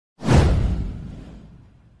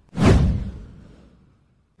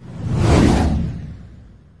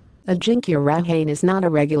Ajinkya Rahane is not a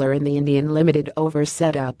regular in the Indian limited over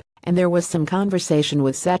setup, and there was some conversation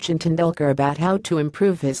with Sachin Tendulkar about how to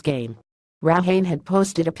improve his game. Rahane had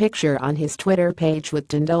posted a picture on his Twitter page with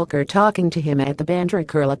Tendulkar talking to him at the Bandra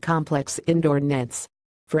complex indoor nets.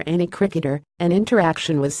 For any cricketer, an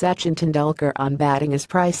interaction with Sachin Tendulkar on batting is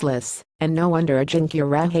priceless, and no wonder Ajinkya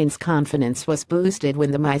Rahane's confidence was boosted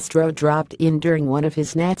when the maestro dropped in during one of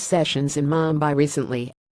his net sessions in Mumbai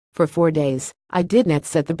recently. For 4 days, I did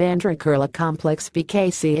nets at the Bandra complex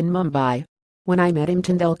BKC in Mumbai. When I met him,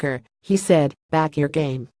 Tendulkar, he said, "Back your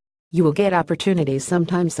game. You will get opportunities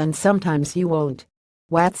sometimes and sometimes you won't.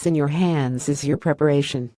 What's in your hands is your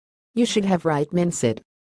preparation. You should have right mindset."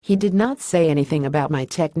 He did not say anything about my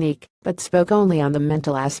technique, but spoke only on the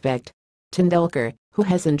mental aspect. Tendulkar, who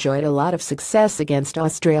has enjoyed a lot of success against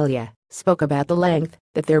Australia, spoke about the length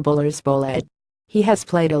that their bowlers bowl at. He has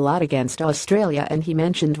played a lot against Australia and he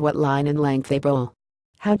mentioned what line and length they bowl.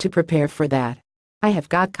 How to prepare for that. I have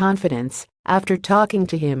got confidence, after talking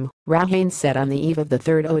to him, Rahane said on the eve of the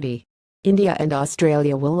third ODI. India and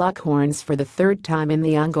Australia will lock horns for the third time in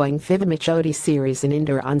the ongoing 5-match ODI series in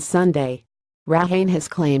Indore on Sunday. Rahane has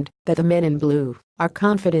claimed that the men in blue are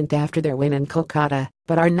confident after their win in Kolkata,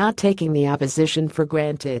 but are not taking the opposition for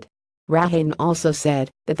granted. Rahane also said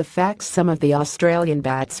that the fact some of the Australian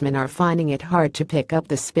batsmen are finding it hard to pick up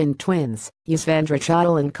the spin twins, Yuzvendra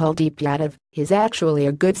Chahal and Kuldeep Yadav, is actually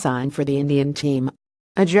a good sign for the Indian team.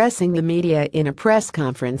 Addressing the media in a press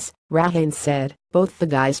conference, Rahane said, "Both the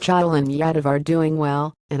guys Chahal and Yadav are doing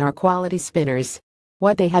well and are quality spinners.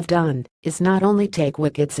 What they have done is not only take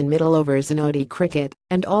wickets in middle overs in ODI cricket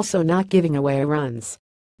and also not giving away runs.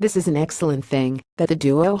 This is an excellent thing that the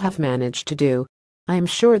duo have managed to do. I am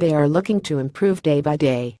sure they are looking to improve day by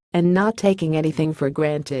day and not taking anything for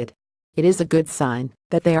granted. It is a good sign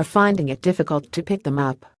that they are finding it difficult to pick them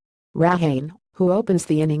up." Rahane, who opens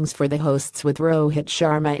the innings for the hosts with Rohit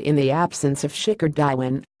Sharma in the absence of Shikhar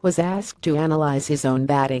Dhawan, was asked to analyze his own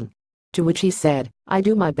batting. To which he said, "I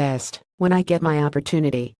do my best when I get my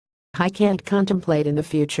opportunity. I can't contemplate in the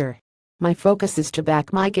future. My focus is to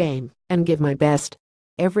back my game and give my best.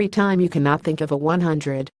 Every time you cannot think of a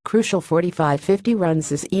 100, crucial 45-50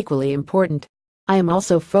 runs is equally important. I am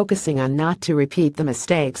also focusing on not to repeat the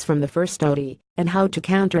mistakes from the first ODI and how to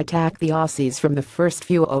counterattack the Aussies from the first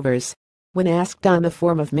few overs." When asked on the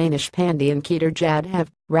form of Manish Pandey and Kedar Jadhav,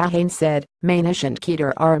 Rahane said, "Manish and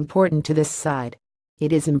Kedar are important to this side.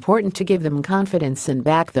 It is important to give them confidence and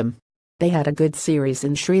back them. They had a good series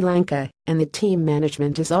in Sri Lanka, and the team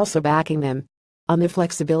management is also backing them." On the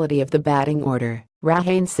flexibility of the batting order,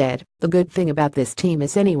 Rahane said, "The good thing about this team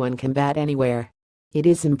is anyone can bat anywhere. It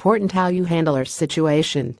is important how you handle our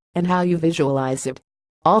situation and how you visualize it.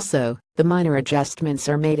 Also, the minor adjustments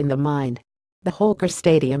are made in the mind. The Holkar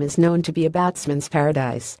Stadium is known to be a batsman's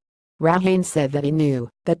paradise." Rahane said that he knew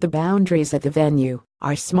that the boundaries at the venue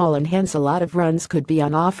are small and hence a lot of runs could be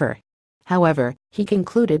on offer. However, he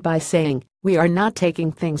concluded by saying, "We are not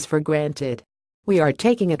taking things for granted. We are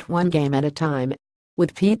taking it one game at a time."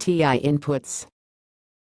 With PTI inputs.